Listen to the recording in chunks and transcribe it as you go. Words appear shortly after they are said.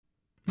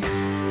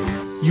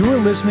You are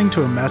listening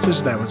to a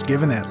message that was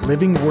given at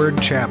Living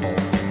Word Chapel,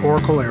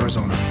 Oracle,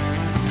 Arizona.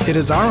 It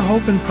is our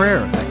hope and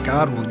prayer that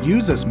God will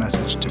use this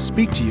message to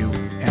speak to you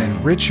and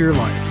enrich your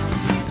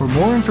life. For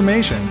more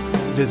information,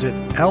 visit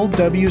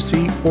lwcoracle.org.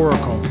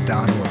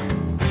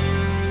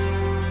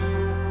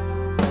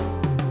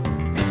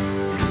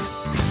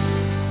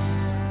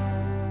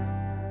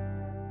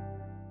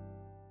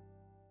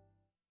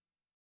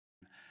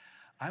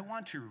 I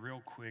want to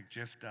real quick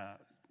just,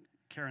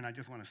 Karen, I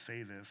just want to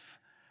say this,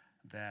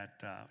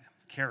 that,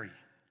 Carrie,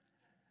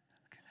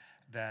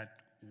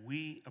 that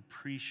we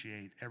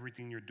appreciate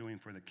everything you're doing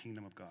for the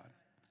kingdom of God.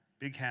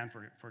 Big hand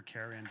for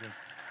Carrie and just,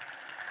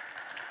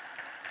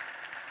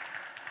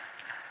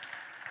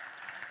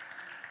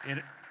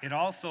 it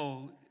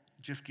also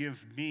just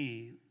gives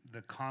me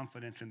the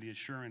confidence and the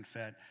assurance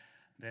that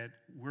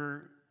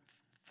we're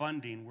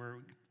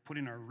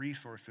putting our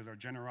resources, our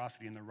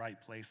generosity in the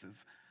right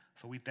places.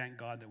 So we thank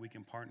God that we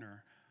can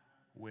partner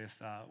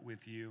with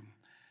you.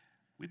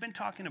 We've been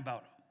talking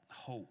about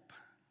hope.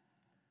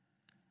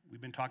 We've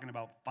been talking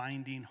about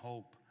finding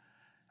hope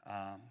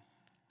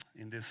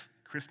in this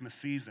Christmas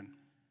season.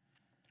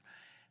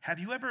 Have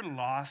you ever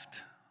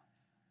lost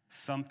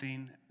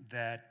something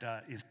that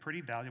is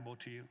pretty valuable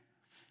to you?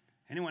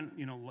 Anyone,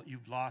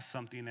 you've lost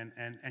something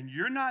and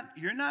you're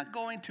not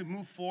going to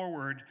move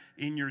forward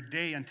in your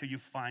day until you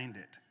find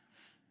it.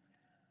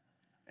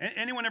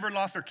 Anyone ever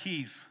lost their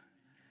keys?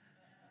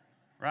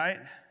 Right?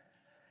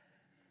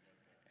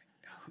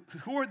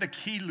 Who are the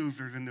key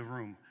losers in the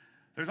room?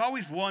 There's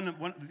always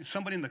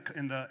somebody in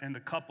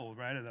the couple,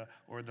 right,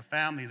 or the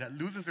family that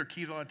loses their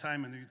keys all the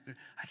time, and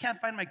I can't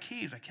find my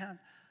keys. I can't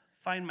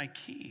find my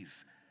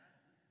keys.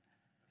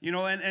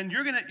 And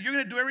you're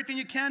gonna do everything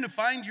you can to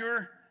find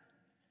your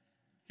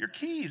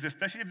keys,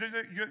 especially if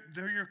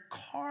they're your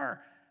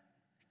car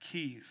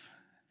keys.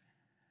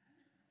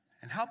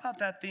 And how about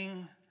that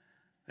thing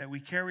that we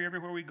carry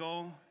everywhere we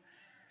go,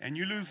 and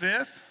you lose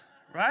this?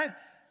 Right?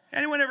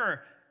 Anyone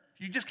ever,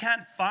 you just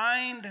can't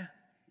find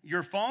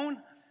your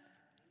phone?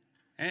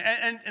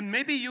 And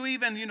maybe you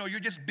even, you're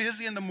just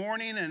busy in the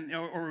morning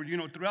or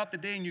throughout the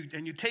day and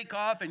you take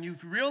off and you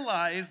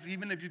realize,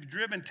 even if you've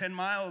driven 10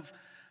 miles,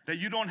 that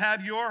you don't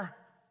have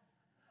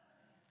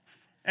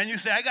and you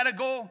say, I got to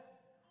go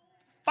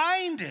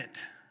find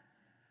it.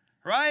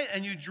 Right?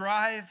 And you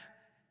drive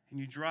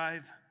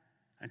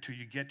until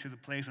you get to the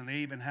place, and they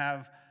even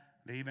have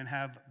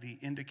the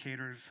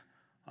indicators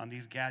on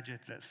these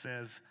gadgets that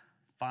says,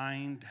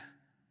 find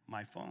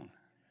my phone.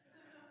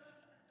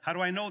 How do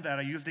I know that?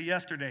 I used it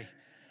yesterday.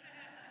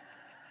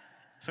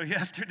 So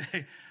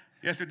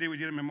yesterday we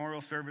did a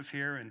memorial service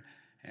here,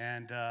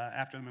 and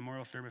after the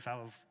memorial service, I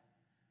was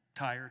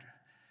tired,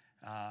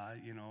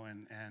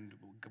 and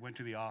went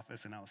to the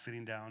office, and I was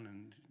sitting down,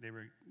 and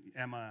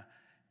Emma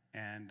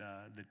and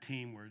the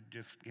team were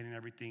just getting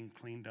everything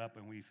cleaned up,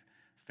 and we've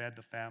fed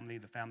the family.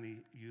 The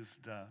family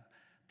used the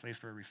place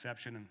for a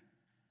reception, and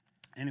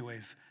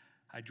anyways,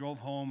 I drove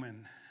home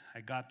and I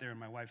got there and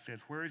my wife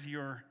says, where's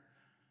your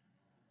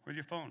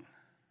phone?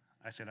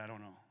 I said, I don't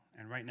know.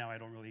 And right now I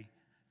don't really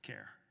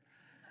care.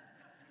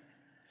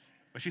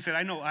 But she said,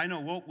 I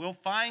know, we'll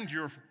find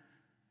your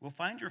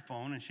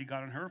phone. And she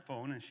got on her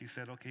phone and she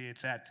said, okay,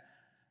 it's at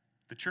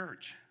the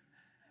church.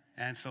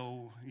 And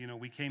so,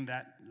 we came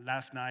that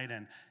last night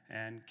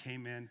and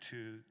came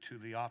into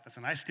the office,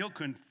 and I still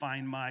couldn't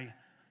find my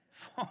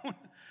phone.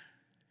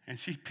 And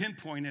she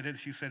pinpointed it.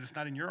 She said, it's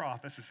not in your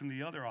office, it's in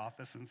the other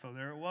office. And so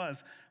there it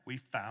was. We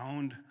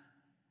found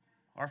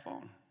our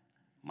phone,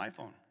 my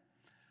phone.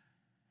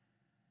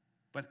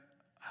 But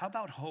how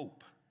about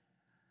hope?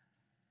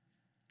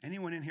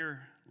 Anyone in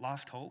here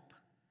lost hope?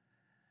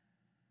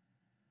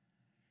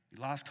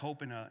 You lost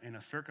hope in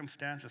a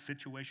circumstance, a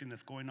situation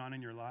that's going on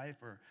in your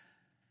life? Or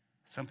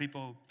some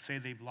people say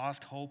they've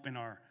lost hope in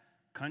our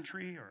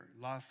country, or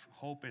lost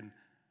hope in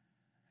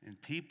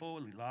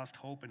people, you lost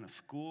hope in a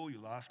school, you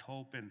lost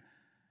hope in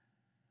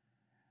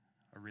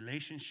a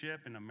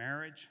relationship, in a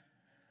marriage.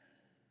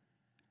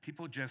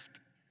 People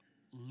just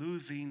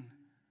losing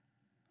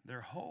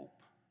their hope.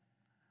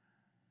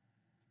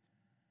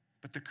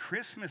 But the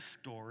Christmas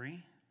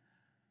story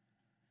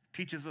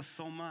teaches us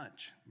so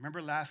much.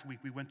 Remember last week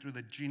we went through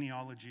the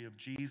genealogy of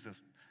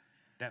Jesus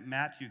that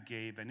Matthew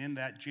gave, and in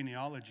that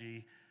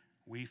genealogy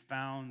we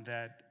found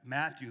that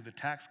Matthew, the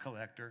tax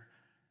collector,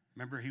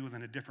 remember, he was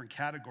in a different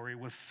category,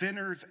 was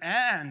sinners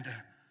and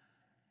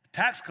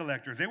tax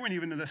collectors. They weren't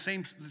even in the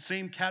same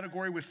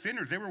category with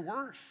sinners. They were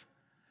worse.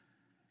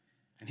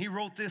 And he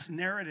wrote this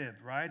narrative,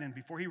 right? And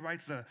before he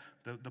writes the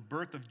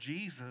birth of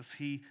Jesus,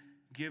 he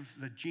gives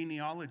the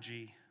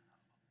genealogy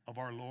of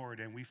our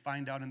Lord. And we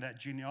find out in that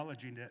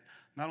genealogy that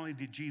not only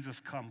did Jesus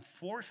come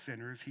for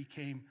sinners, he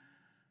came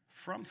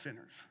from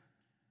sinners.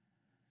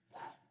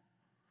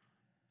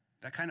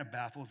 That kind of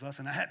baffles us.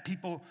 And I had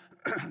people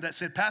that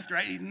said, Pastor,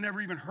 I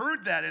never even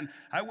heard that. And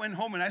I went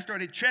home and I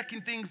started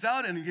checking things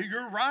out. And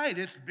you're right,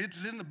 it's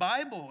in the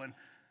Bible. And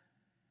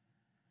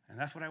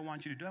that's what I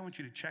want you to do. I want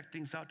you to check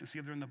things out to see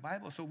if they're in the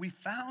Bible. So we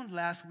found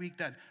last week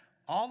that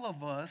all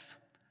of us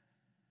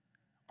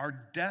are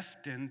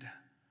destined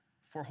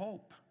for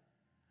hope.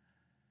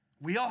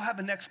 We all have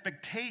an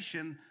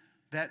expectation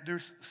that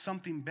there's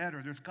something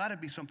better. There's got to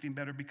be something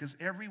better because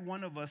every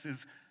one of us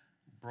is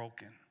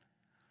broken.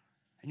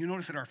 And you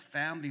notice that our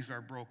families are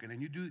broken.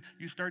 And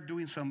you start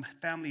doing some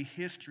family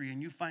history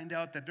and you find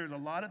out that there's a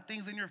lot of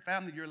things in your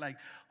family you're like,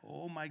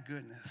 oh my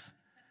goodness.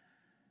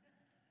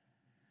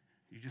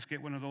 You just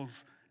get one of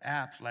those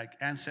apps like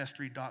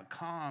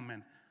Ancestry.com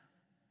and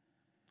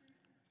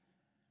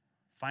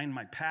find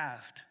my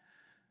past.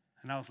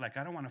 And I was like,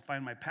 I don't want to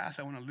find my past.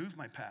 I want to lose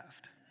my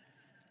past.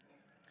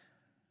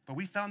 But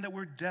we found that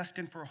we're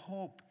destined for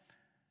hope.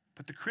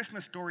 But the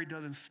Christmas story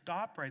doesn't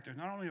stop right there.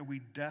 Not only are we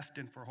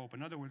destined for hope,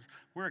 in other words,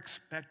 we're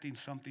expecting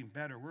something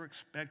better. We're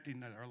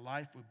expecting that our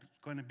life is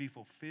going to be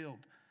fulfilled.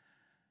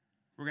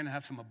 We're going to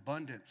have some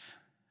abundance.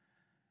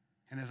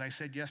 And as I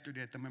said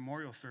yesterday at the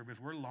memorial service,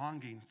 we're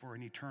longing for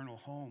an eternal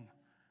home.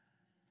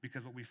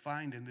 Because what we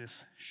find in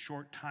this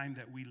short time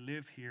that we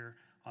live here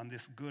on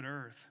this good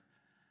earth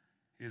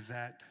is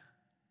that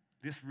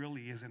this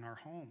really isn't our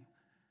home.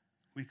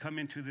 We come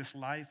into this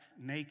life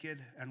naked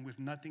and with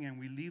nothing, and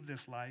we leave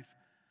this life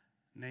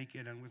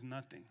naked and with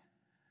nothing.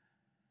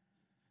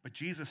 But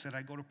Jesus said,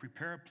 I go to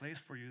prepare a place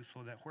for you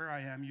so that where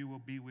I am, you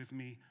will be with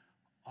me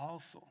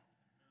also.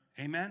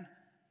 Amen?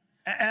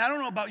 And I don't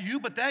know about you,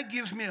 but that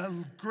gives me a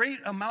great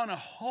amount of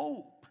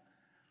hope.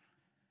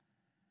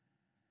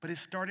 But it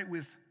started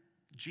with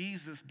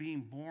Jesus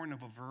being born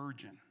of a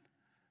virgin,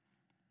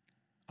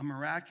 a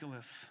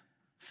miraculous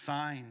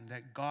sign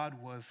that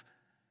God was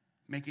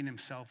making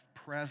himself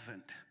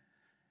present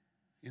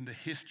in the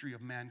history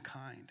of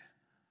mankind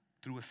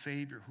through a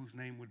Savior whose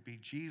name would be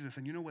Jesus.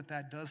 And you know what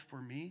that does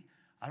for me?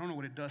 I don't know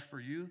what it does for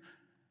you.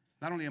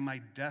 Not only am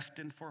I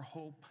destined for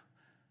hope,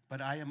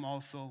 but I am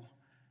also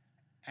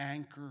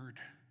anchored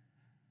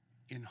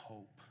in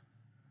hope.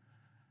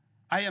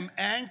 I am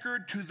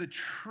anchored to the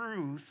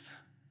truth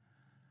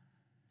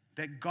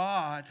that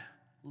God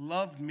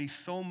loved me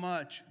so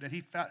much that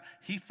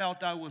he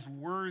felt I was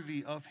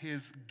worthy of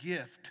his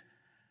gift.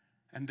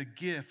 And the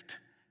gift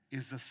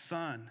is the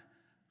Son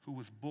who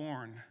was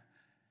born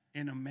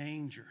in a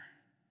manger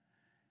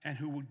and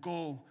who would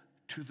go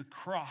to the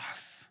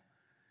cross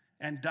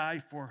and die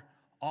for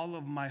all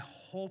of my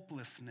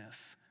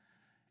hopelessness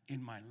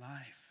in my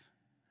life.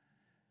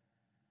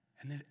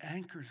 And it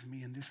anchors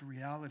me in this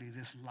reality,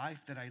 this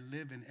life that I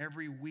live in.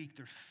 Every week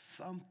there's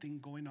something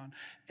going on.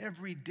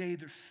 Every day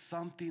there's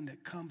something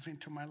that comes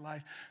into my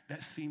life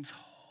that seems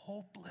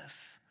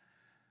hopeless.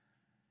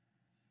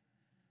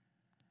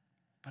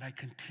 But I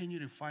continue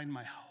to find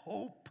my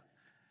hope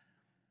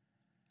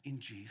in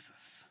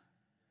Jesus.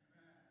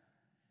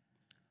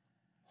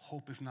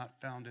 Hope is not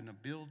found in a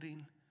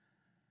building.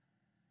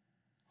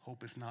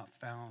 Hope is not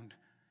found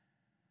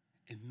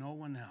in no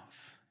one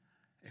else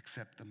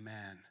except the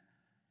man,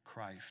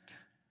 Christ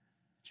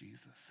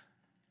Jesus.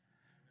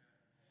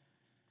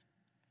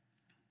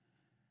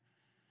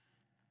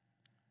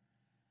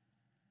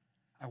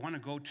 I want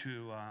to go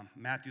to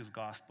Matthew's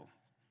gospel.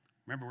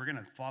 Remember, we're going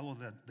to follow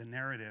the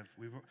narrative.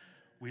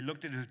 We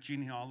looked at his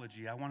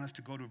genealogy. I want us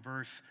to go to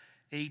verse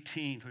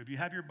 18. So if you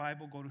have your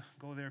Bible,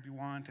 go there if you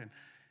want. And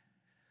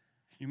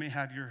you may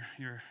have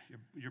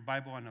your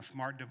Bible on a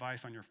smart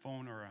device on your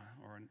phone or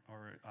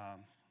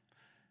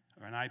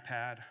an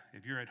iPad.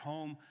 If you're at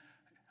home,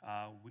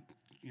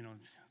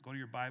 go to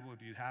your Bible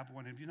if you have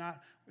one. If you're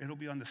not, it'll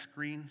be on the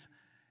screen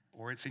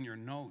or it's in your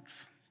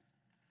notes.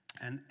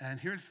 And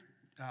here's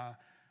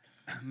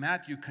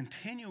Matthew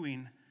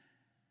continuing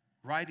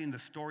writing the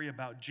story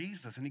about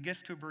Jesus. And he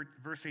gets to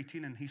verse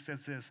 18 and he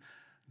says this,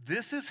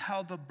 "This is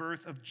how the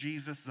birth of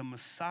Jesus, the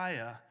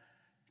Messiah,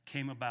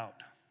 came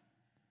about."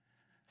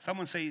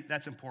 Someone say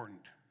that's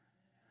important.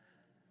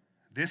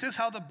 This is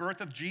how the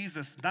birth of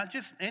Jesus, not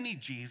just any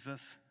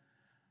Jesus,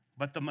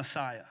 but the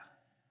Messiah,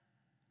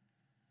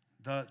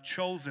 the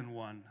chosen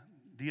one,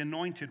 the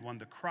anointed one,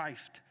 the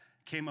Christ,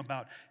 came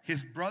about.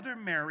 His brother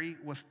Mary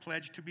was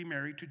pledged to be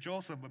married to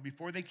Joseph, but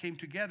before they came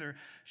together,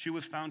 she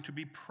was found to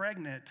be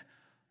pregnant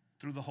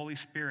through the Holy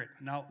Spirit.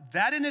 Now,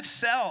 that in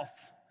itself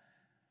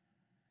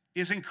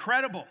is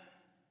incredible.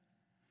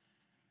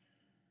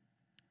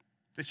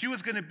 That she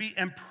was going to be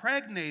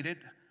impregnated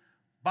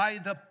by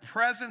the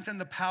presence and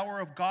the power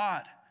of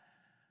God.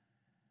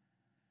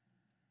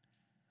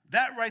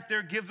 That right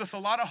there gives us a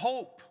lot of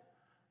hope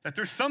that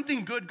there's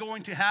something good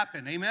going to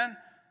happen. Amen?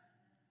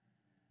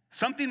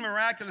 Something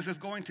miraculous is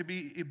going to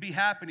be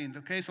happening.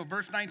 Okay, so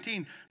verse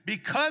 19.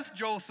 Because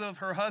Joseph,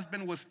 her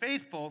husband, was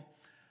faithful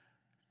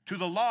to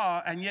the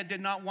law and yet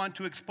did not want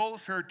to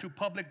expose her to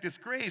public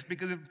disgrace,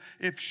 because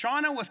if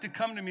Shauna was to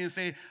come to me and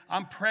say,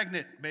 "I'm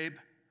pregnant, babe.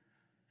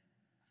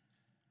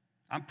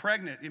 I'm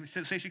pregnant."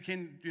 If say she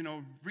came,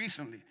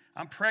 recently.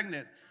 "I'm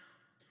pregnant.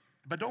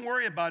 But don't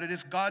worry about it.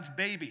 It's God's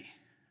baby."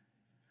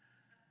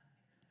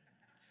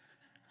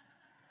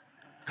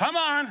 Come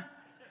on.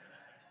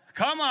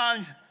 Come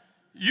on.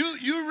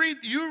 You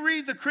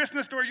read the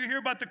Christmas story, you hear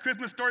about the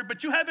Christmas story,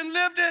 but you haven't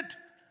lived it.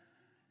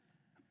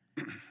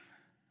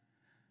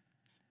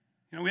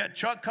 You know, we had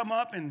Chuck come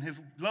up and his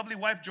lovely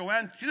wife,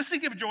 Joanne. Just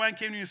think if Joanne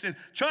came to you and said,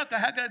 Chuck,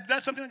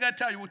 that's something I got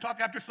to tell you. We'll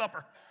talk after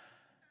supper.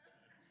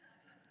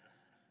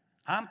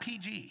 I'm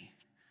PG.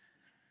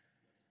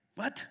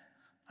 What?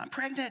 I'm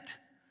pregnant.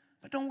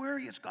 But don't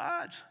worry, it's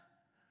God's.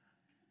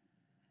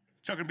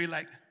 Chuck would be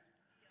like,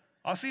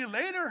 I'll see you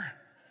later.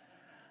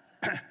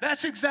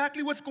 That's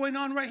exactly what's going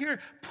on right here.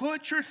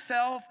 Put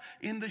yourself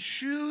in the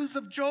shoes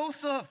of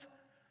Joseph.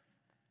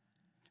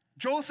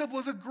 Joseph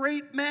was a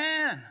great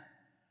man.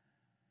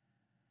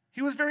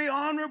 He was very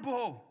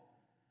honorable.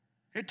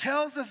 It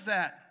tells us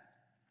that.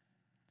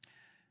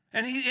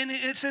 And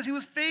it says he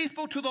was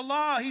faithful to the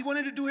law. He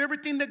wanted to do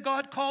everything that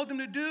God called him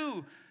to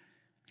do.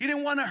 He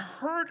didn't want to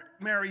hurt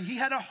Mary. He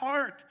had a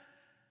heart.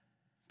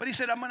 But he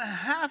said, I'm going to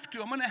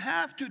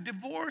have to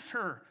divorce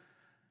her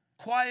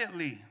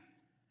quietly.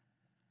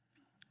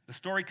 The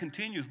story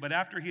continues, but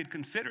after he had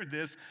considered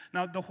this,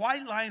 now the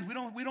white lines, we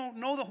don't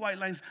know the white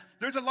lines.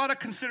 There's a lot of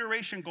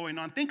consideration going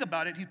on. Think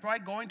about it. He's probably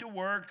going to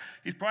work.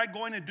 He's probably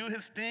going to do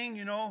his thing,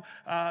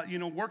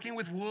 working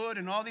with wood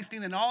and all these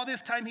things. And all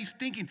this time he's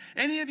thinking.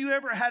 Any of you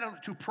ever had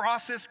to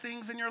process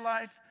things in your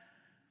life?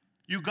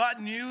 You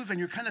got news and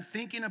you're kind of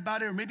thinking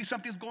about it, or maybe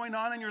something's going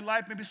on in your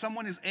life. Maybe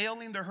someone is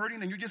ailing, they're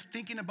hurting, and you're just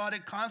thinking about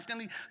it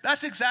constantly.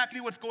 That's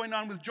exactly what's going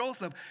on with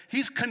Joseph.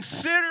 He's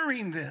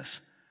considering this.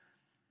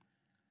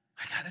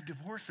 I got to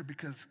divorce her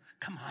because,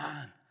 come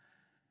on.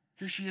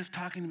 Here she is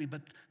talking to me,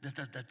 but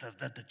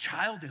that the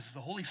child is the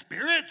Holy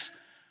Spirit.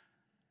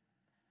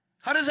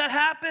 How does that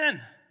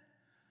happen?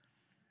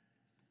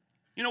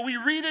 You know, we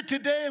read it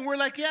today and we're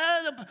like,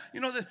 the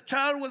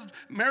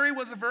Mary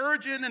was a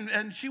virgin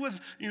and she was,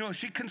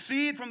 she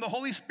conceived from the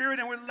Holy Spirit,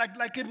 and we're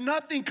like if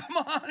nothing, come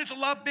on, it's a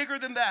lot bigger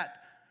than that.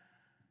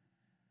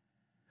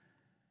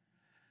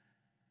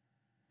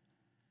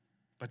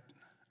 But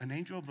an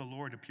angel of the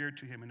Lord appeared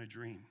to him in a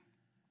dream.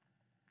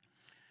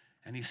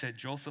 And he said,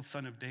 Joseph,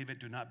 son of David,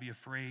 do not be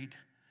afraid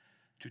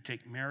to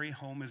take Mary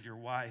home as your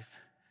wife,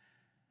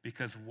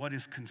 because what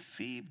is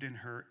conceived in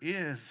her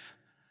is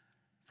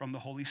from the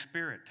Holy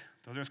Spirit.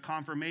 So there's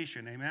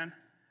confirmation, amen?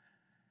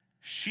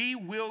 She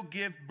will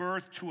give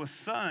birth to a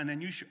son,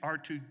 and you are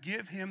to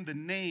give him the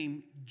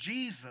name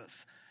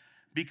Jesus,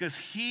 because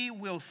he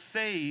will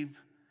save.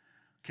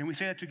 Can we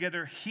say that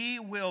together? He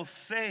will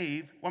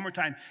save, one more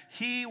time.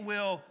 He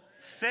will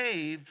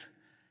save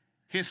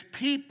his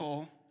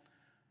people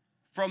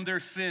from their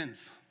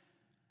sins.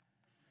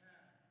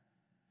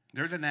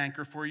 There's an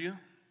anchor for you.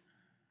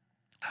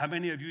 How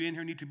many of you in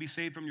here need to be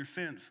saved from your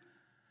sins?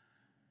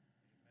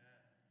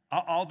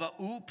 All the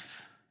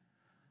oops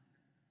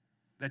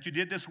that you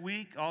did this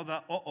week, all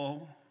the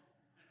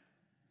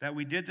that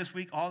we did this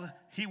week,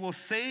 he will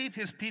save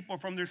his people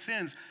from their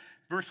sins.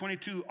 Verse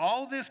 22,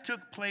 all this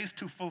took place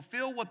to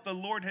fulfill what the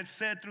Lord had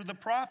said through the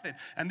prophet.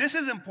 And this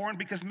is important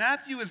because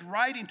Matthew is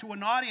writing to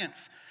an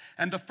audience,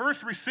 and the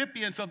first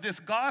recipients of this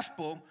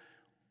gospel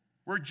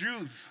were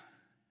Jews.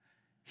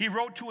 He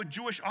wrote to a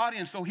Jewish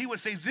audience, so he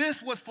would say,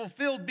 this was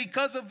fulfilled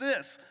because of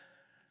this.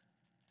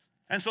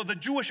 And so the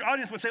Jewish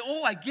audience would say,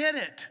 oh, I get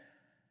it.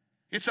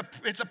 It's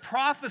a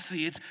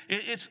prophecy.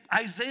 It's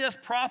Isaiah's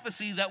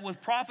prophecy that was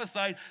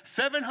prophesied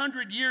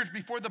 700 years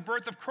before the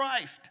birth of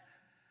Christ.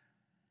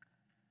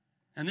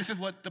 And this is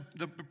what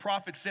the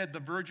prophet said, the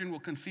virgin will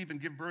conceive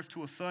and give birth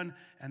to a son,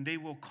 and they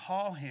will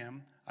call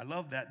him, I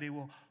love that, they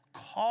will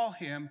call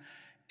him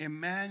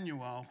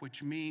Emmanuel,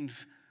 which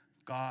means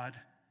God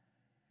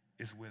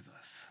is with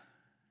us.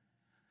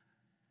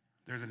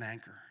 There's an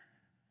anchor.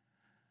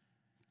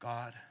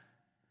 God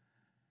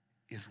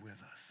is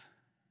with us.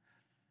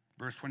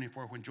 Verse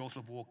 24, when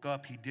Joseph woke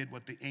up, he did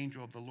what the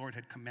angel of the Lord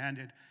had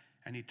commanded,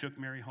 and he took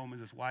Mary home as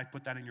his wife.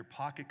 Put that in your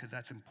pocket because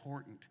that's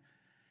important.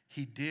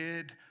 He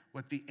did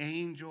what the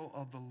angel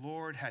of the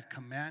Lord had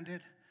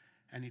commanded,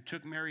 and he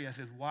took Mary as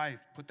his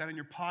wife. Put that in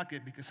your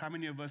pocket because how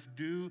many of us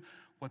do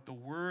what the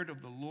word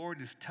of the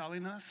Lord is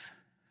telling us?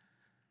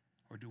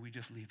 Or do we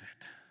just leave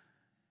it?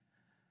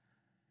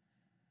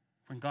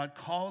 When God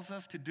calls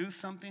us to do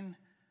something,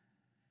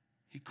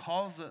 he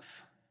calls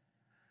us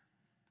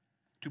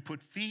to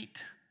put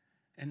feet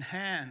and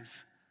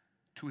hands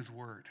to his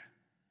word.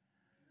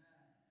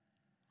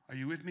 Are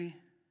you with me?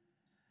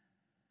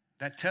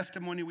 That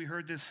testimony we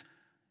heard this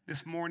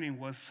morning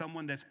was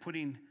someone that's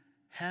putting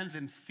hands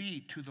and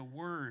feet to the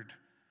word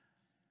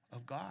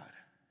of God.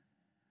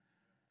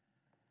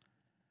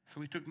 So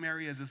he took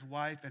Mary as his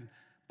wife,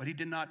 but he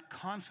did not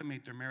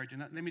consummate their marriage.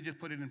 And let me just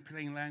put it in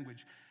plain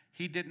language.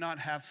 He did not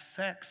have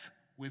sex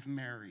with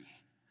Mary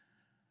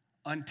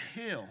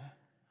until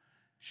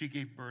she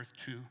gave birth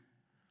to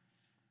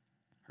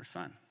her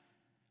son,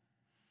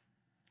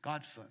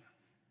 God's son.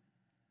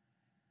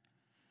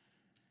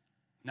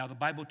 Now, the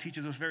Bible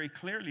teaches us very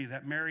clearly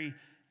that Mary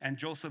and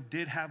Joseph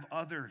did have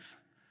others,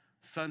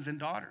 sons and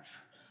daughters.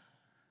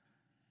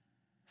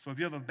 So if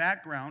you have a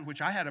background,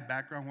 which I had a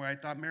background where I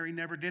thought Mary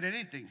never did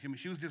anything. I mean,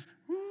 she was just,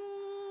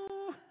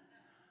 woo.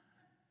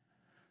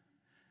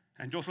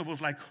 And Joseph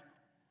was like,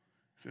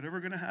 is it ever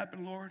going to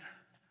happen, Lord?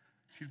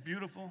 She's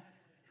beautiful.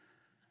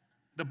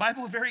 The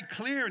Bible is very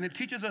clear, and it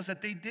teaches us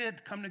that they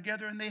did come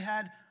together and they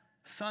had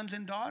sons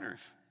and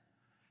daughters.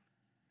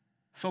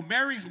 So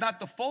Mary's not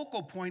the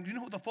focal point. Do you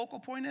know who the focal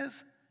point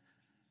is?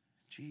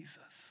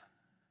 Jesus.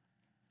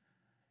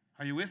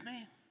 Are you with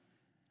me?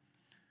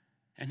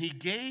 And he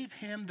gave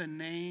him the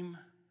name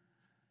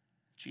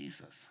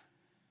Jesus.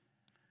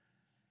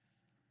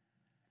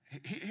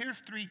 Here's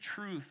three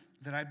truths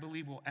that I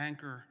believe will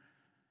anchor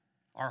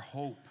our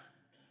hope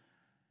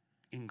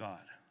in God.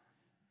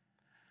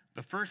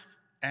 The first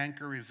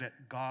anchor is that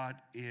God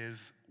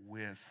is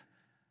with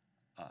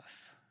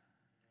us.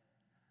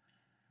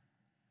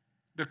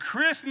 The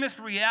Christmas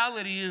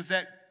reality is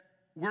that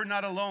we're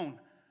not alone.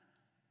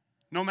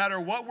 No matter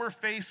what we're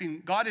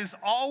facing, God is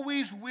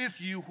always with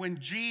you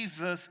when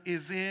Jesus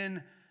is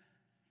in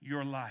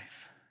your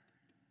life.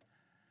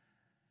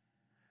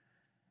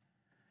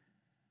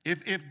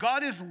 If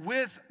God is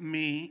with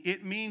me,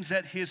 it means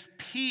that his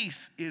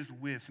peace is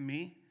with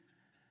me.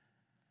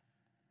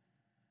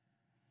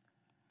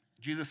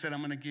 Jesus said, I'm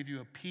going to give you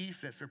a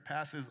peace that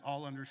surpasses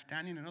all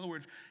understanding. In other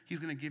words, he's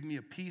going to give me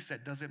a peace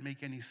that doesn't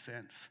make any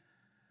sense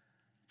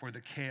for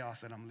the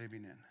chaos that I'm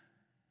living in.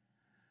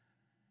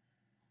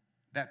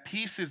 That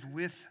peace is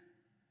with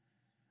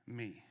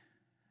me.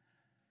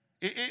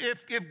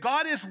 If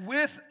God is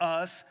with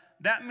us,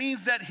 that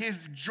means that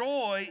his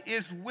joy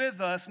is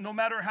with us no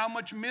matter how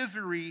much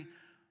misery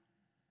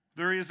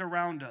there is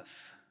around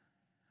us.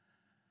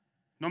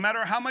 No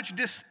matter how much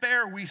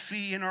despair we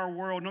see in our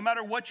world, no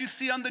matter what you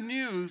see on the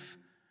news,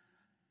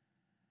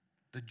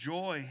 the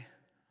joy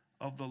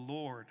of the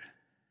Lord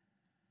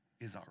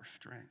is our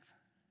strength.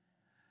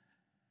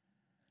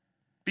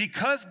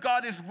 Because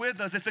God is with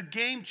us, it's a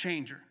game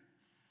changer.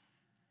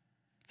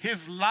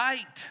 His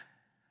light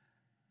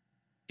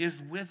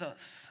is with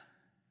us.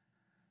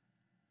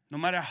 No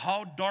matter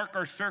how dark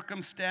our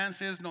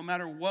circumstances, no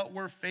matter what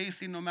we're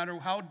facing, no matter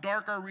how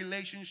dark our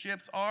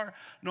relationships are,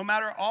 no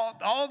matter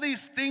all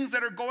these things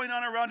that are going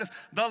on around us,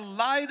 the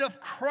light of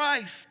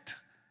Christ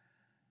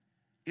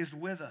is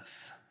with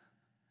us.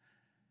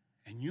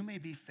 And you may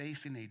be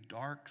facing a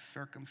dark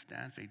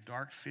circumstance, a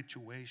dark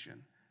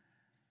situation.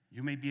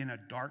 You may be in a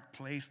dark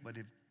place, but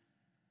if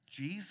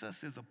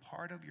Jesus is a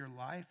part of your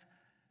life,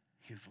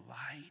 his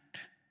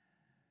light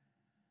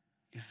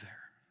is there.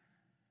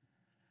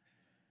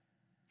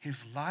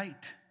 His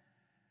light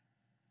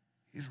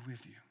is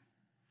with you.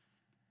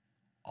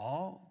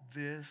 All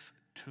this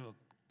took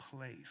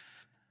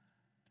place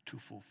to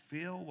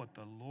fulfill what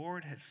the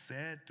Lord had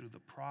said through the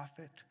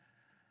prophet,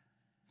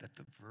 that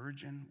the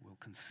virgin will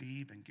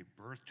conceive and give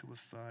birth to a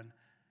son,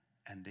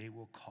 and they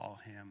will call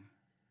him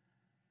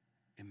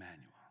Emmanuel.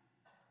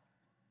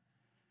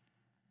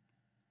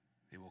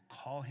 They will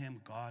call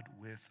him God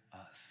with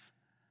us.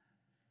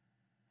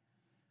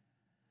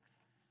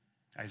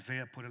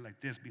 Isaiah put it like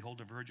this: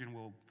 behold, a virgin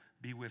will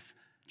be with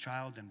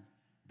child and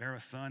bear a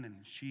son, and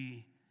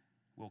she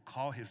will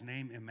call his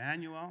name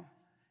Emmanuel.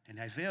 And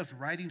Isaiah's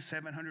writing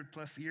 700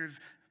 plus years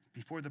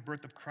before the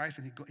birth of Christ,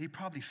 and he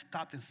probably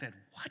stopped and said,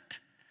 what?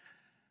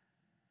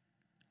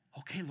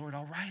 Okay, Lord,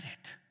 I'll write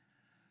it.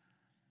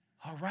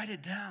 I'll write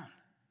it down.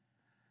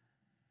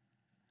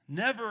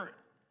 Never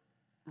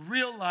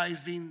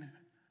realizing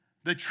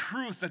the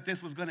truth that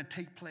this was going to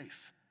take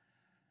place.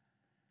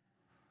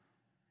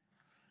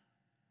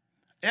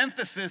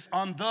 Emphasis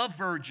on the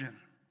virgin.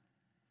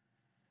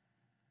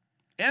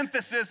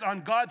 Emphasis on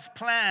God's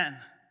plan.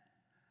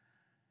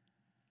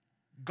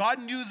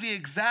 God knew the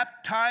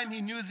exact time. He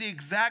knew the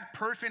exact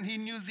person. He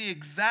knew the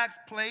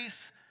exact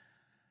place.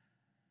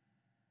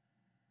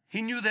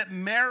 He knew that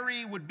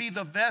Mary would be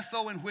the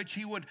vessel in which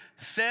he would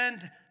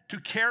send to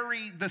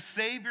carry the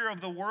Savior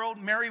of the world.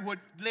 Mary would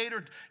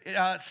later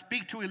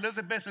speak to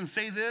Elizabeth and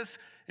say this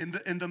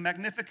in the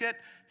Magnificat.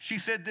 She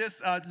said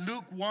this,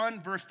 Luke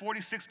 1, verse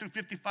 46 to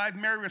 55.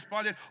 Mary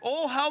responded,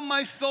 oh, how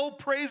my soul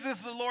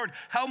praises the Lord,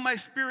 how my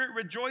spirit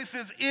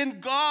rejoices in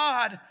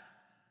God,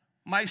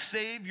 my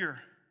Savior.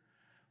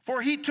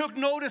 For he took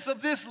notice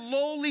of this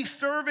lowly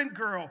servant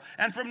girl,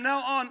 and from now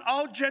on,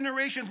 all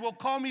generations will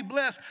call me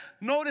blessed.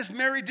 Notice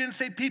Mary didn't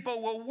say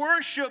people will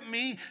worship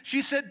me.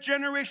 She said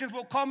generations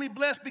will call me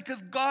blessed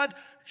because God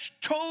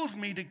chose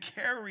me to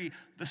carry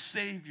the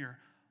Savior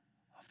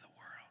of the world.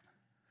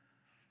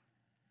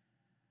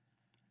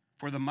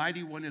 For the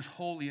mighty one is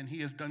holy, and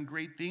he has done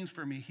great things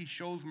for me. He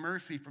shows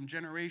mercy from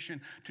generation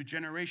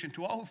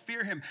to all who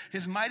fear him.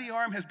 His mighty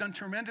arm has done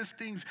tremendous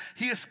things.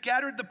 He has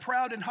scattered the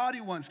proud and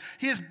haughty ones.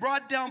 He has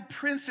brought down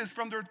princes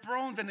from their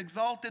thrones and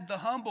exalted the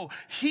humble.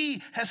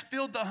 He has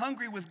filled the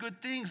hungry with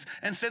good things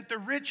and sent the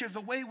riches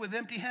away with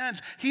empty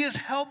hands. He has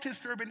helped his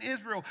servant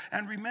Israel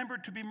and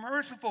remembered to be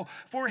merciful.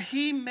 For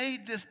he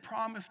made this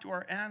promise to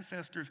our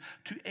ancestors,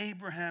 to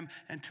Abraham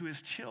and to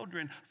his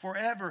children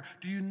forever.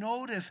 Do you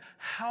notice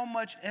how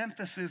much emphasis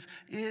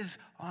is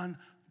on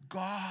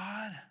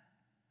God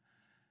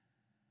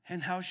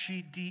and how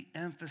she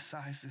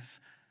de-emphasizes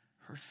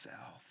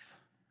herself?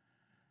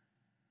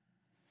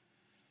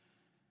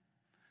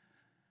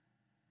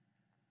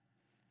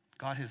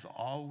 God has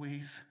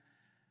always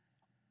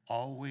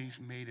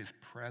made his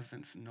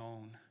presence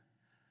known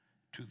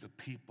to the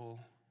people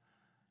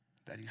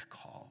that he's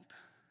called.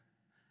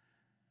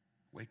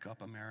 Wake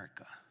up,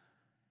 America.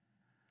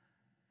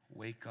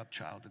 Wake up,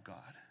 child of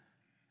God.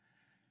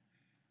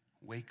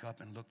 Wake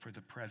up and look for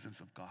the presence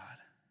of God.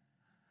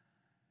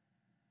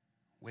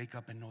 Wake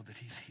up and know that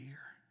he's here.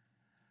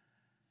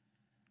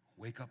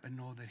 Wake up and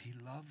know that he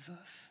loves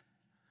us.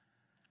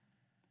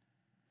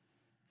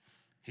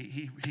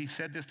 He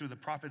said this through the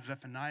prophet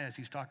Zephaniah as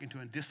he's talking to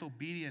a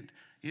disobedient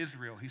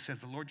Israel. He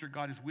says, the Lord your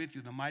God is with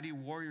you, the mighty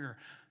warrior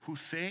who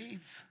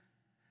saves.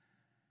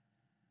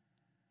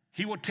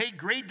 He will take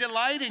great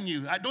delight in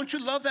you. Don't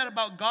you love that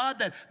about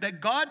God? That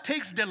God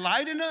takes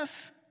delight in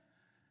us?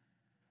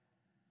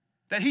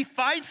 That he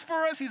fights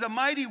for us. He's a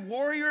mighty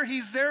warrior.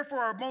 He's there for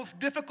our most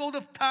difficult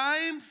of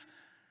times.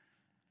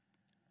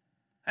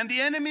 And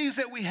the enemies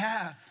that we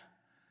have,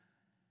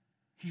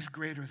 he's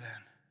greater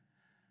than.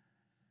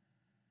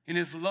 In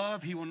his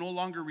love, he will no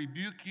longer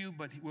rebuke you,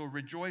 but he will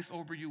rejoice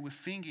over you with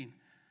singing.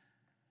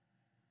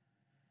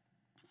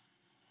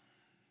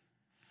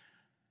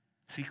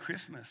 See,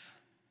 Christmas,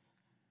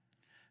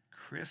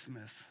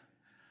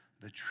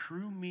 the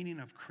true meaning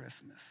of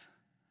Christmas,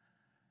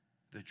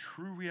 the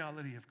true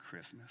reality of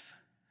Christmas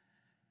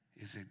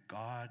is that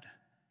God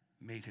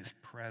made his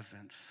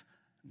presence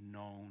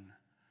known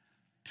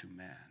to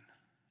man.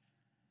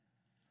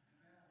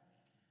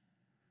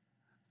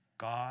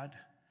 God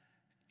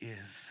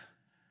is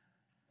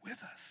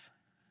with us.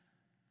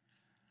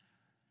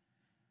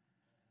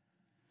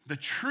 The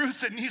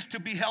truth that needs to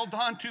be held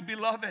on to,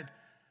 beloved,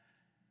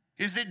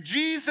 is that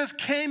Jesus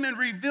came and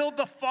revealed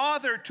the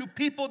Father to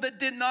people that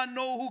did not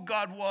know who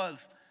God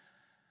was.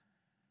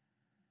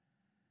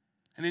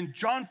 And in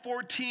John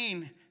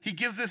 14, he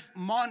gives this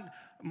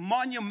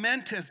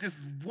monumentous,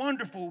 this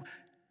wonderful,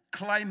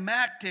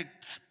 climactic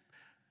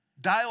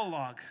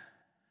dialogue.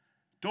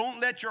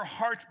 Don't let your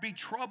hearts be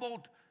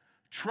troubled.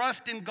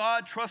 Trust in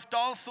God, trust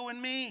also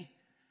in me.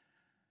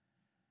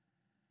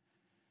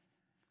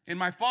 In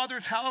my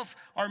Father's house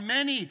are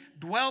many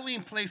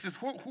dwelling places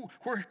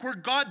where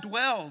God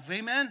dwells,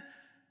 amen?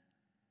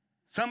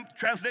 Some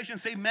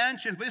translations say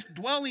mansions, but it's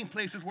dwelling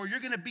places where you're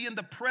going to be in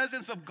the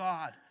presence of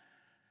God.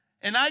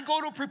 And I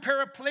go to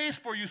prepare a place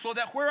for you so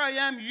that where I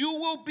am, you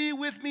will be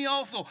with me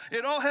also.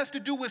 It all has to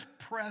do with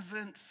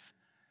presence.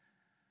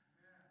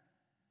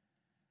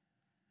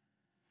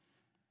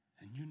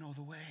 And you know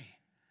the way.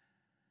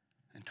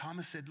 And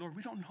Thomas said, Lord,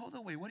 we don't know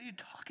the way. What are you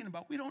talking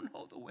about? We don't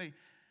know the way.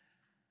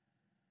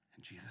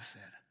 And Jesus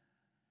said,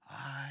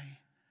 I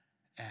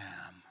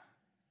am.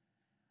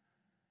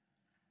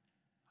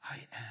 I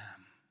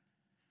am.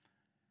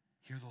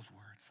 Hear those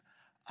words.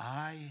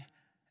 I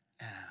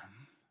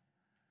am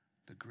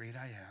the great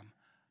I am.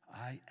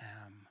 I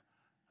am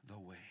the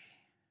way.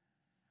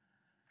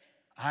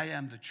 I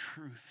am the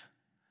truth.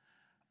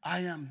 I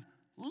am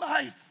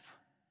life.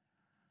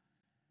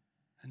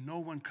 And no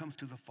one comes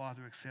to the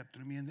Father except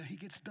through me. And then he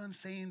gets done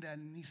saying that,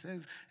 and he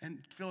says, and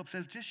Philip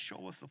says, just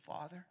show us the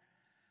Father.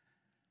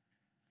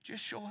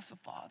 Just show us the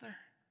Father.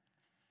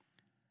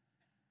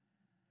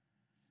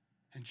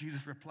 And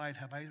Jesus replied,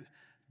 have I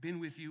been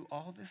with you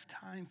all this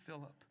time,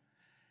 Philip?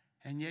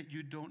 And yet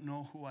you don't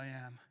know who I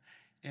am.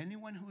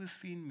 Anyone who has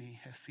seen me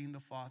has seen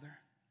the Father.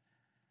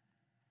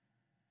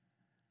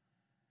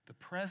 The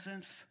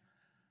presence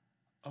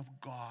of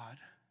God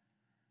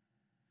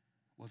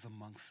was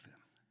amongst them.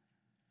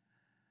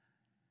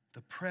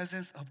 The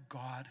presence of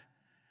God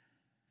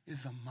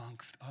is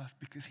amongst us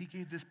because he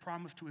gave this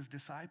promise to his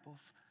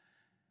disciples.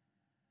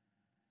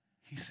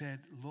 He said,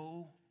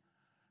 lo,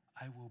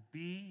 I will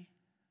be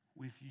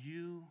with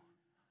you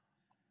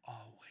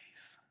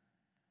always.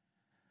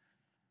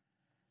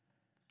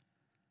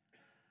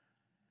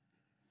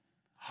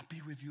 I'll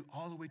be with you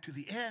all the way to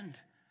the end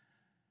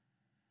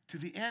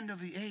of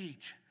the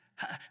age.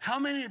 How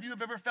many of you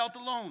have ever felt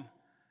alone?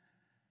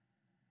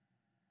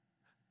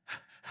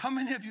 How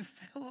many of you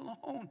feel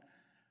alone?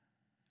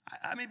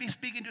 I may be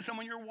speaking to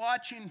someone you're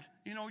watching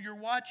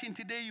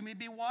today. You may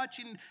be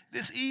watching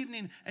this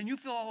evening, and you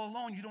feel all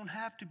alone. You don't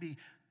have to be.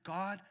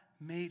 God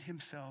made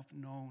himself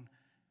known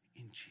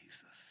in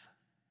Jesus.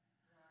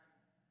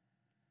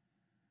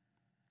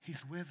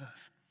 He's with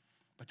us.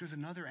 But there's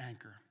another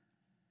anchor.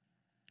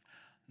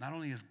 Not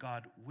only is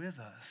God with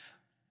us,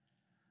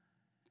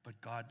 but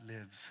God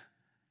lives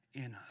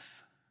in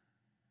us.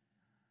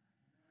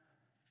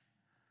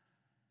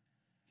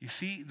 You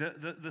see,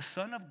 the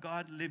Son of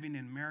God living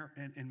in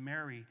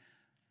Mary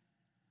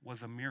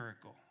was a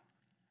miracle.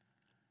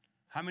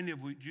 How many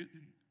of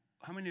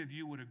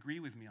you would agree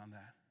with me on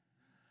that?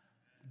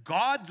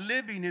 God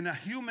living in a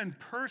human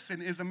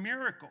person is a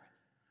miracle.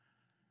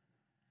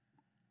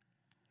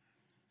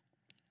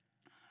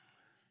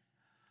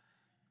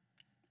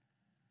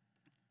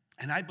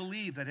 And I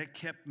believe that it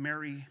kept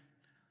Mary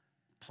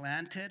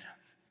planted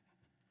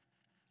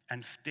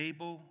and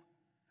stable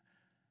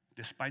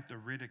despite the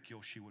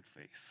ridicule she would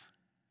face.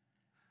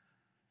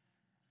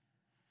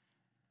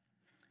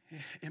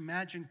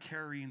 Imagine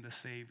carrying the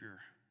Savior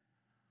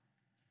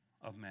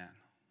of man.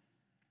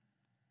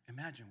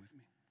 Imagine with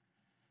me.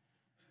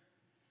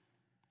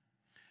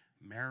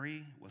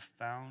 Mary was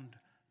found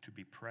to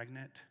be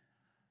pregnant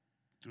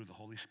through the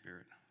Holy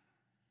Spirit.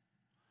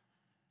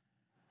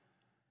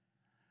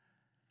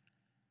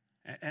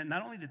 And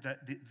not only did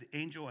the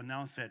angel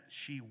announce that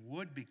she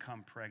would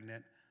become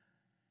pregnant,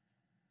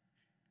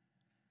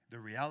 the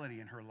reality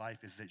in her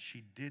life is that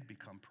she did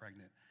become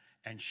pregnant.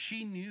 And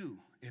she knew,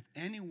 if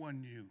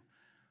anyone knew,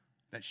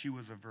 that she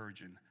was a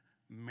virgin,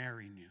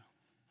 Mary knew.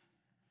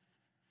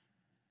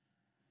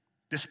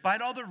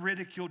 Despite all the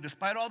ridicule,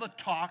 despite all the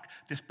talk,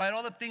 despite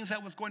all the things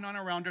that was going on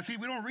around her. See,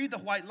 we don't read the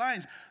white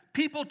lines.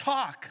 People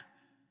talk.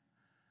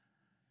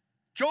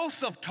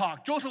 Joseph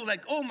talked. Joseph was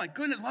like, oh my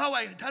goodness, how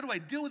do I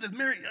deal with this?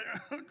 Mary,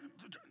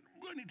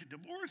 I need to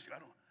divorce you.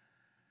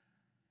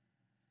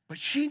 But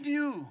she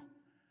knew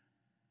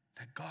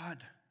that God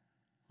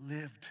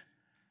lived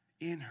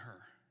in her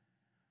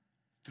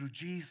through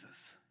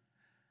Jesus.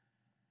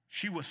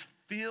 She was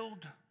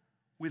filled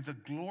with the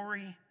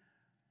glory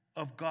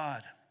of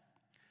God.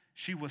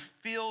 She was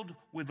filled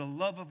with the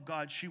love of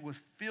God. She was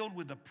filled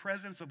with the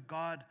presence of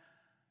God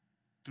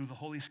through the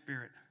Holy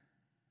Spirit.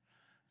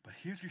 But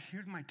here's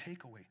my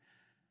takeaway.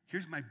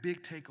 Here's my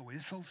big takeaway.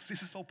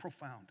 This is so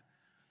profound.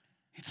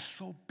 It's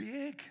so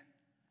big.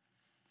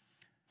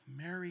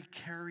 Mary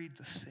carried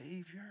the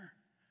Savior.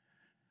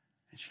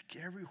 And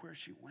everywhere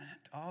she went,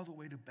 all the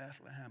way to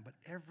Bethlehem, but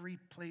every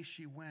place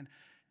she went,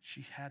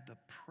 she had the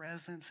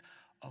presence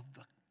of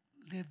the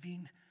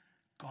living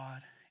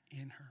God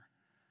in her.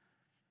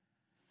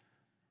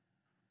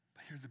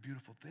 But here's the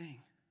beautiful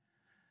thing,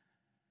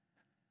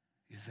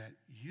 is that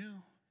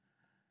you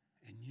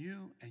and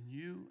you and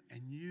you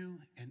and you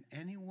and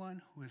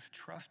anyone who has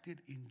trusted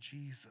in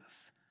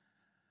Jesus,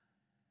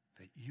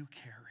 that you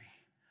carry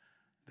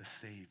the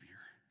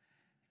Savior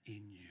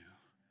in you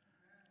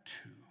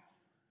too.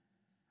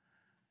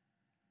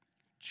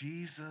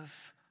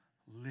 Jesus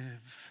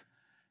lives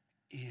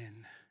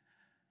in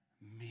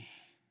me.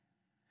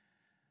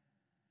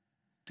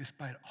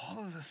 Despite all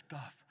of the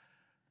stuff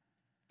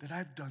that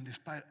I've done,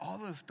 despite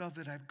all of the stuff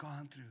that I've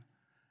gone through,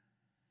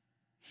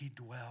 he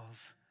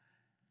dwells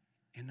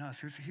in us.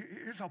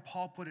 Here's how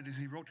Paul put it as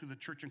he wrote to the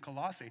church in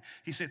Colossae.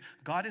 He said,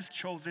 God has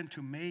chosen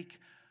to make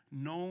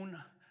known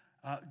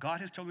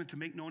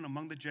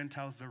among the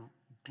Gentiles the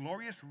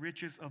glorious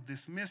riches of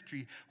this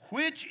mystery,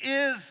 which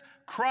is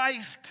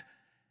Christ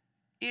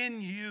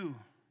in you,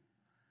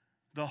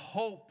 the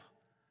hope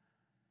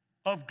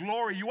of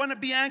glory. You want to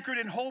be anchored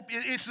in hope?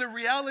 It's the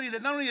reality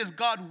that not only is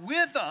God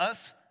with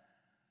us,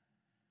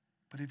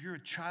 but if you're a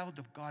child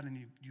of God and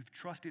you've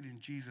trusted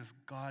in Jesus,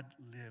 God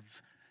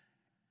lives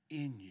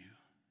in you.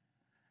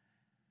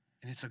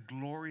 And it's a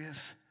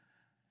glorious,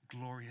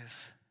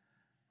 glorious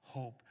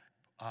hope.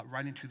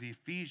 Writing to the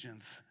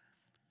Ephesians,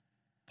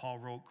 Paul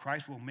wrote,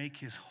 Christ will make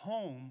his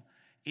home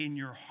in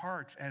your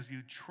hearts as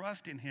you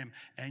trust in him,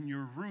 and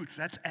your roots,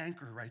 that's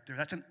anchor right there,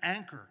 that's an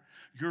anchor.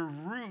 Your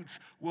roots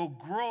will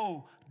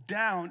grow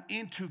down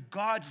into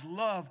God's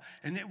love,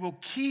 and it will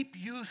keep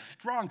you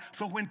strong.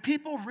 So when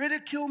people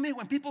ridicule me,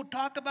 when people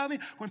talk about me,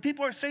 when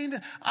people are saying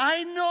that,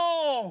 I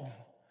know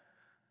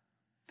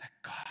that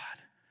God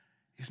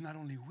is not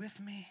only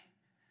with me,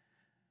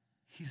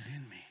 he's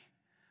in me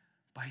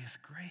by his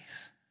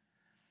grace.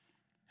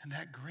 And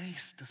that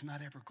grace does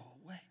not ever go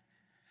away.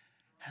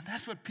 And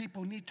that's what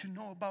people need to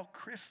know about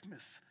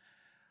Christmas.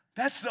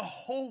 That's the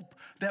hope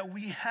that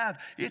we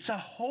have. It's a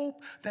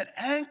hope that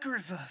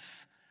anchors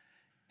us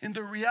in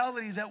the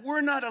reality that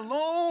we're not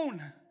alone.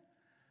 And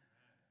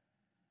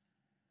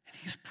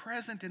he's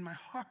present in my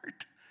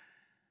heart.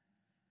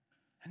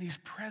 And he's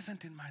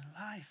present in my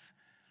life.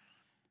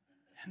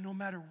 And no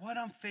matter what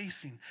I'm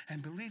facing,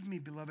 and believe me,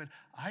 beloved,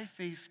 I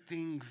face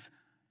things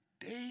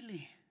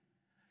daily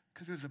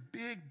because there's a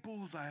big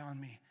bullseye on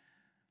me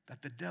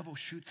that the devil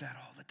shoots at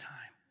all the time.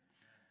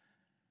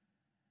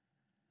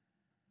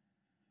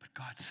 But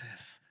God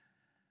says,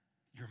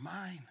 you're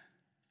mine.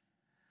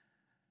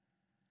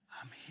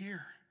 I'm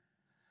here.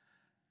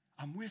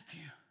 I'm with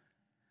you.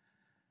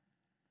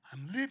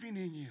 I'm living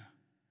in you.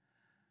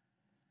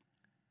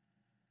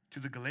 To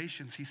the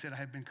Galatians, he said, I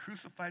have been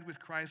crucified with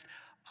Christ,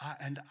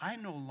 and I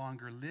no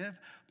longer live,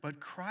 but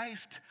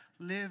Christ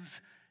lives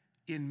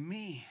in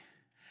me.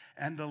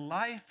 And the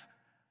life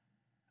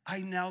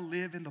I now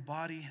live in the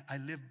body, I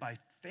live by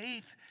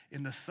faith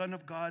in the Son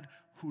of God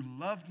who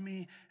loved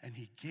me, and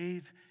he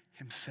gave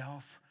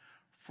himself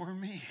for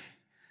me.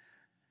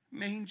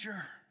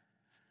 Manger,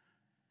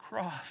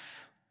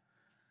 cross,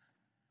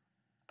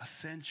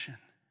 ascension.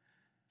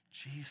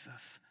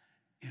 Jesus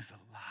is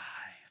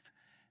alive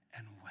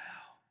and well.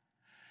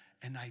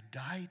 And I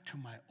died to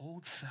my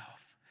old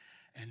self,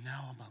 and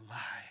now I'm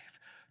alive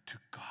to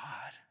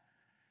God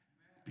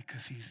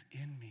because he's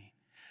in me.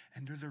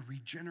 And there's a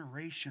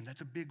regeneration.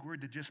 That's a big word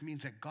that just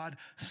means that God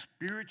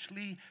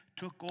spiritually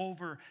took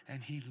over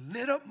and he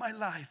lit up my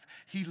life.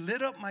 He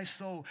lit up my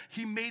soul.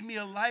 He made me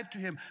alive to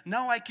him.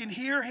 Now I can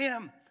hear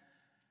him.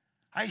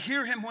 I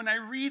hear him when I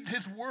read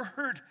his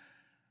word.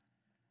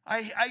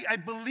 I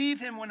believe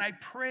him when I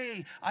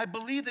pray. I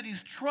believe that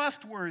he's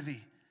trustworthy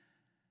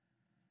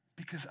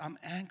because I'm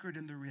anchored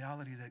in the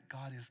reality that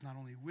God is not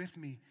only with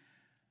me,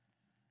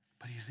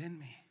 but he's in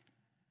me.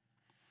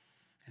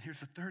 And here's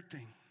the third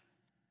thing.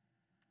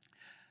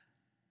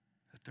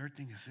 The third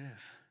thing is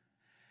this,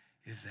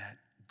 is that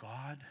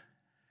God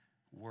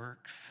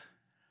works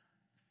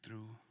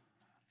through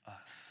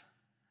us.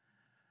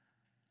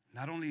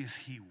 Not only is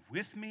he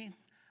with me,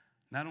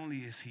 not only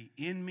is he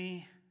in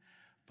me,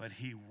 but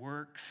he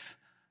works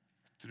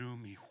through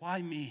me.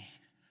 Why me?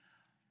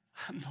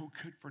 I'm no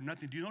good for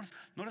nothing. Do you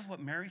notice what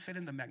Mary said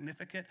in the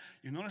Magnificat?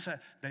 You notice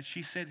that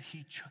she said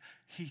he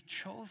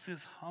chose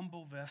his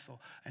humble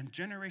vessel, and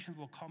generations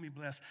will call me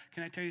blessed.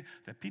 Can I tell you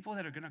that people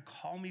that are going to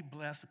call me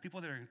blessed, the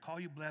people that are going to call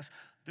you blessed,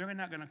 they're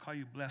not going to call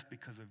you blessed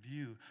because of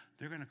you.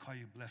 They're going to call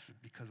you blessed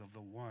because of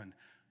the one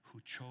who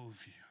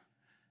chose you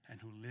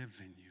and who lives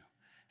in you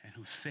and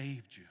who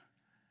saved you.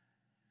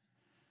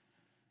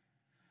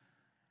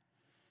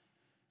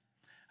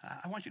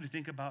 I want you to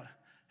think about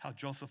how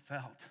Joseph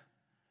felt.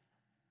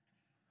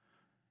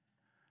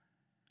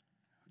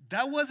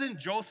 That wasn't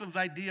Joseph's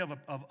idea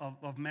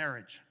of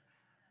marriage.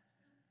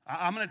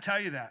 I'm going to tell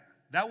you that.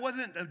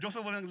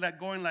 Joseph wasn't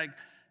going like,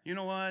 you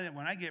know what,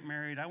 when I get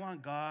married, I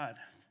want God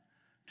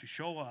to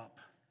show up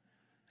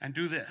and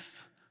do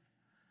this.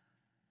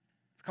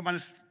 Come on,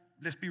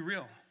 let's be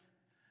real.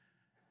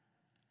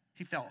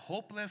 He felt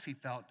hopeless. He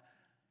felt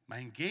my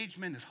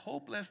engagement is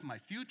hopeless. My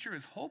future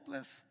is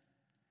hopeless.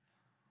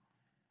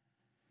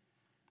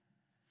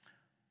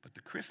 But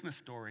the Christmas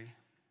story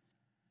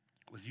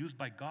was used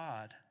by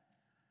God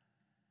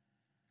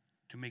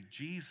to make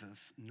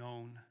Jesus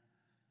known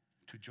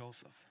to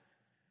Joseph.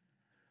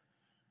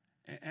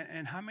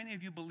 And how many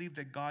of you believe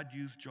that God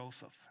used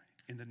Joseph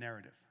in the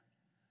narrative?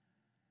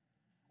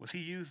 Was he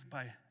used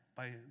by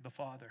the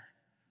Father,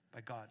 by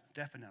God?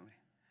 Definitely.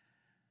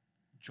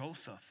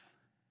 Joseph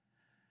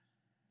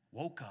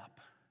woke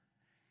up.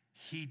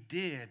 He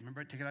did,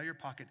 remember, take it out of your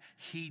pocket.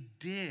 He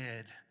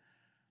did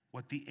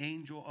what the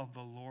angel of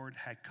the Lord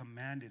had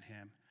commanded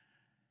him,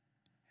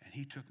 and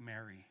he took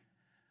Mary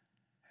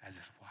as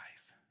his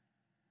wife.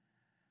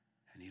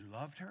 And he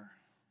loved her,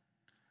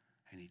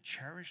 and he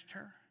cherished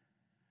her,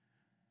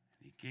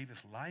 and he gave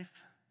his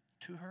life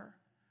to her,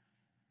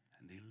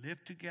 and they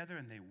lived together,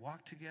 and they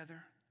walked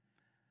together.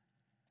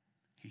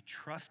 He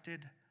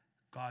trusted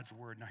God's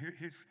word. Now,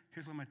 here's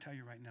what I'm going to tell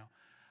you right now.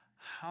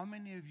 How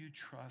many of you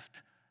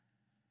trust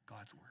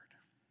God's word?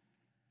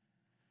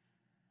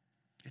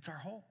 It's our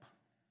hope.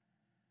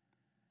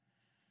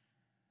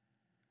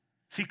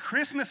 See,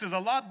 Christmas is a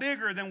lot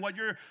bigger than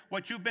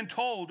what you've been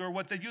told or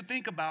what that you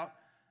think about.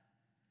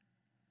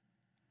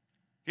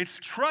 It's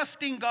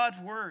trusting God's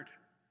word.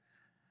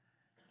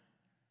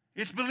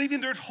 It's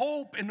believing there's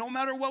hope and no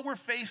matter what we're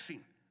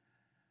facing.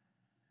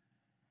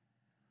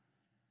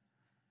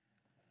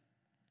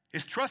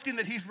 It's trusting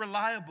that he's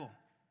reliable.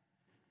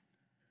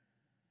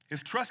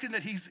 It's trusting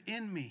that he's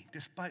in me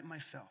despite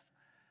myself.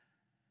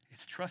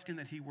 It's trusting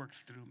that he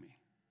works through me.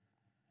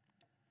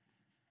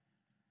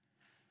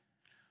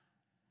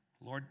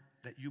 Lord,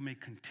 that you may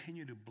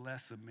continue to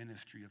bless the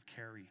ministry of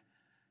Carrie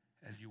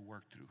as you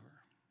work through her.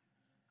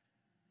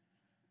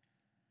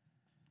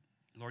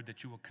 Lord,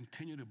 that you will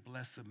continue to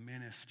bless the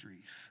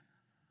ministries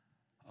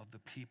of the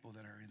people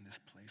that are in this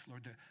place.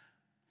 Lord,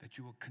 that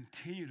you will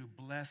continue to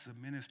bless the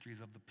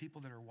ministries of the people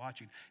that are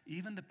watching,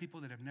 even the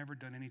people that have never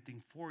done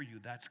anything for you,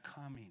 that's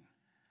coming.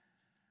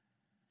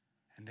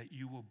 And that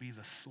you will be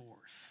the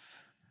source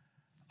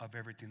of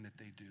everything that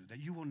they do,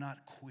 that you will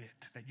not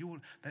quit, that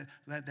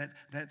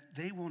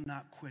they will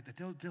not quit, that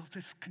they'll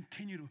just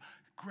continue to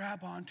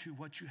grab onto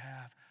what you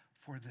have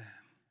for them.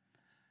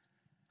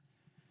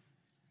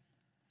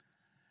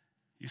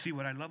 You see,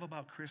 what I love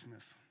about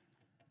Christmas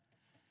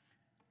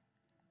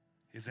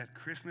is that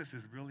Christmas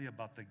is really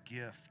about the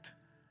gift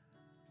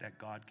that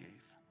God gave.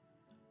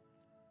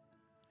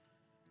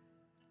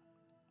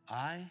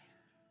 I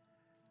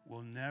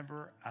will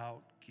never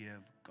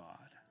outgive God.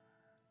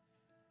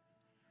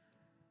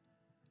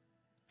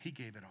 He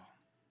gave it all.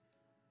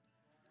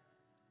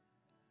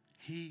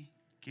 He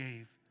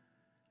gave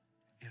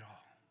it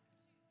all.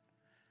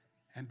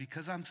 And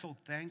because I'm so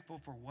thankful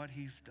for what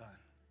he's done,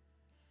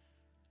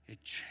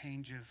 it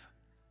changes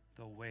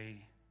the way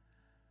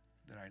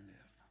that I live.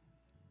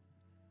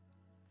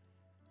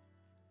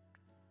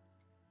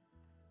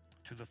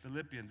 To the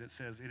Philippians, it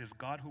says, it is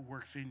God who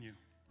works in you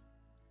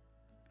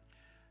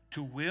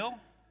to will,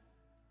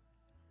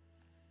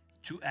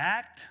 to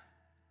act,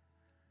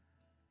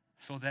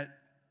 so that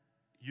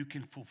you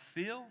can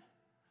fulfill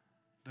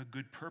the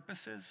good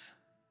purposes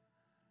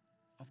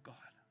of God.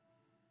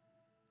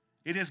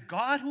 It is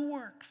God who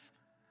works.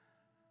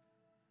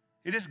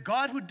 It is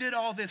God who did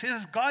all this. It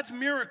is God's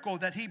miracle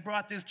that he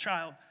brought this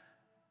child.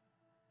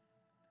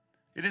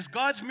 It is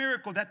God's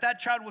miracle that that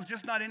child was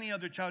just not any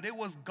other child. It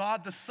was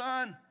God the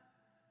Son.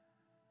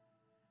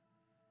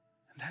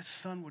 And that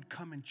Son would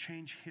come and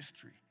change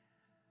history.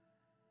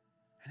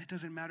 And it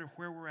doesn't matter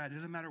where we're at. It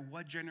doesn't matter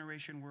what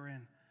generation we're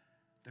in.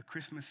 The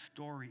Christmas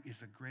story is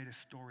the greatest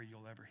story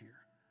you'll ever hear.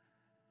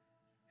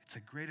 It's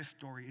the greatest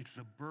story. It's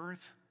the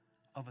birth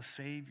of a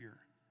Savior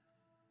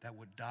that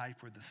would die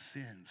for the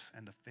sins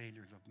and the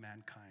failures of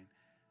mankind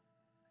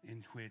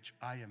in which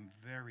I am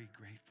very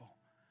grateful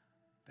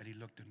that he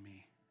looked at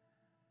me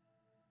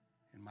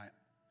in my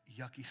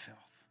yucky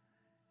self,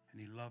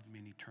 and he loved me,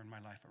 and he turned my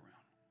life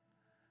around.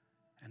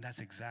 And that's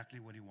exactly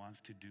what he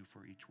wants to do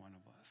for each one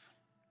of us.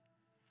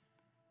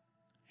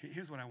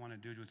 Here's what I want to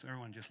do with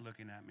everyone just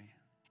looking at me.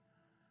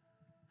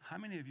 How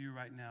many of you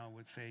right now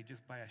would say,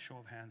 just by a show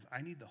of hands,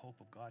 I need the hope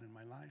of God in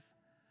my life?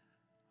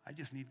 I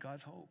just need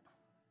God's hope.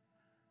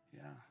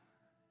 Yeah.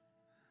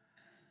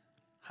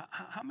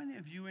 How many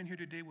of you in here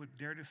today would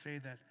dare to say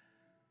that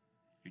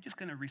you're just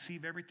going to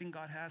receive everything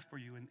God has for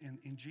you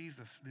in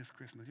Jesus this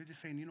Christmas? You're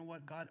just saying, you know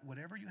what, God,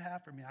 whatever you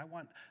have for me, I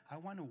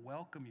want to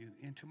welcome you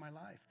into my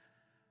life.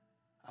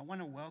 I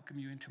want to welcome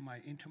you into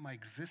my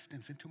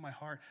existence, into my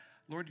heart.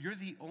 Lord, you're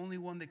the only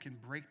one that can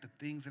break the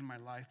things in my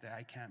life that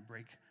I can't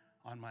break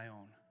on my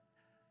own.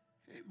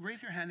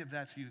 Raise your hand if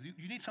that's you.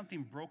 You need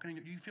something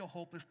broken. You feel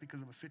hopeless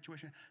because of a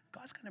situation.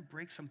 God's going to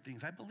break some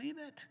things. I believe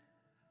it.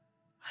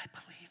 I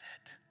believe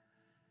it.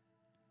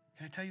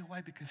 Can I tell you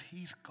why? Because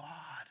he's God.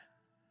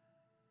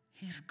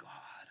 He's God.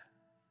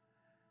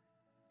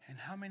 And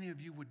how many of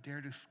you would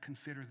dare to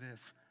consider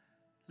this?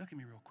 Look at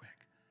me real quick.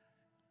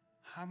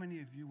 How many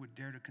of you would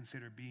dare to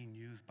consider being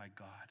used by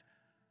God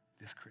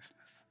this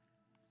Christmas?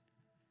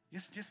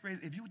 Just raise,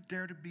 if you would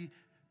dare to be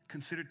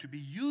considered to be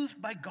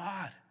used by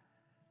God,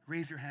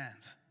 raise your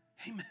hands.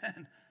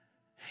 Amen.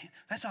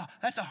 That's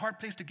a hard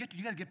place to get to.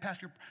 You got to get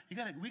past we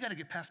got to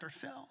get past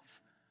ourselves.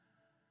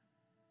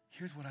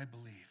 Here's what I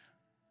believe.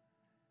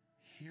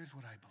 Here's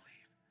what I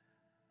believe.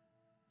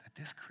 That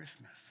this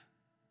Christmas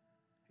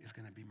is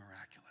going to be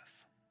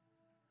miraculous.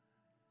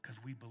 Because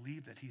we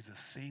believe that he's the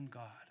same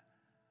God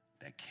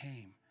that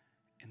came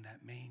in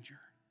that manger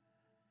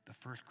the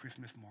first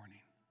Christmas morning.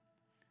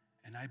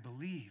 And I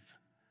believe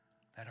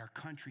that our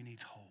country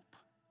needs hope.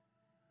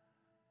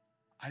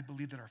 I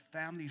believe that our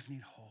families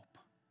need hope.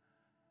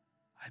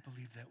 I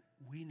believe that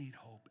we need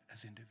hope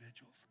as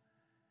individuals.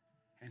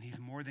 And he's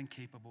more than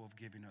capable of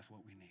giving us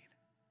what we need.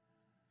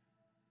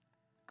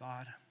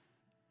 God,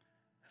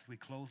 as we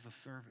close the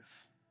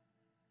service,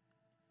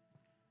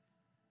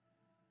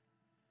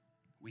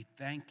 we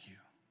thank you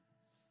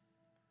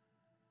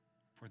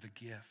for the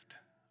gift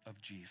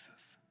of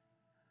Jesus.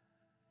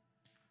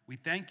 We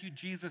thank you,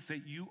 Jesus,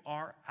 that you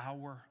are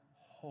our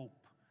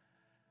hope,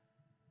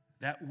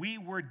 that we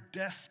were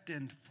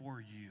destined for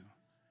you.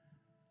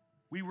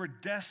 We were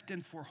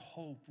destined for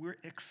hope. We're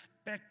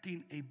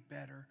expecting a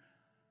better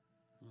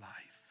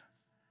life.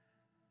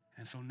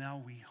 And so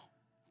now we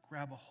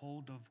grab a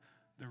hold of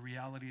the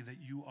reality that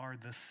you are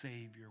the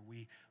Savior.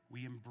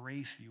 We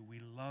embrace you. We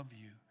love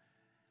you.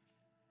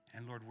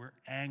 And Lord, we're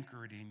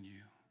anchored in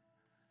you.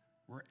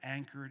 We're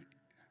anchored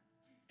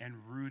and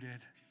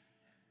rooted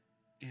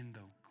in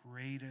the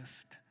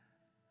greatest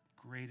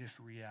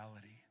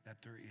reality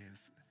that there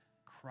is.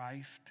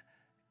 Christ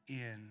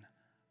in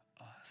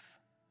us,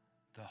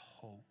 the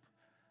hope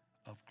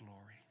of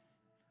glory.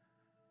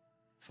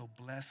 So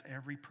bless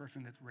every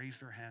person that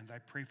raised their hands. I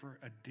pray for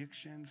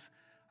addictions.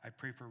 I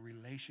pray for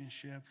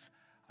relationships.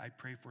 I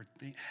pray for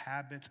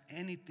habits,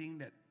 anything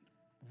that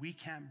we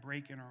can't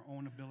break in our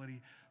own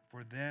ability,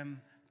 for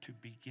them to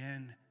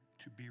begin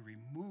to be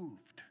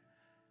removed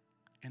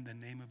in the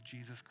name of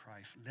Jesus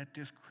Christ. Let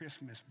this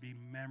Christmas be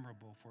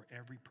memorable for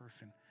every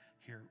person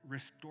here.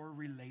 Restore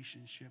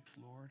relationships,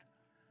 Lord.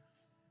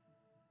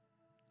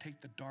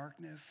 Take the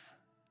darkness,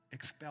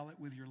 expel it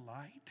with your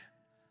light.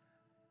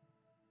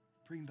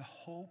 Bring the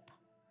hope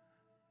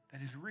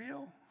that is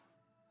real.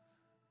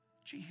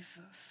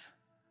 Jesus,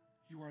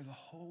 you are the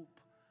hope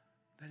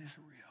that is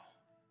real.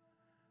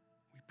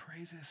 We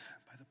pray this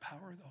by the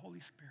power of the Holy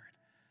Spirit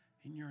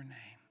in your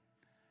name.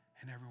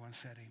 And everyone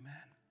said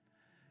amen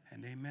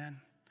and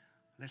amen.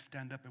 Let's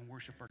stand up and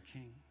worship our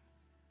King.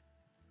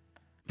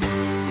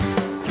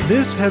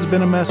 This has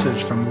been a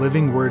message from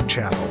Living Word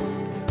Chapel.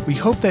 We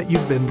hope that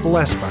you've been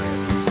blessed by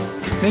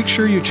it. Make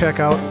sure you check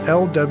out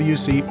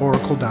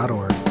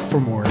lwcoracle.org for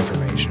more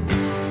information.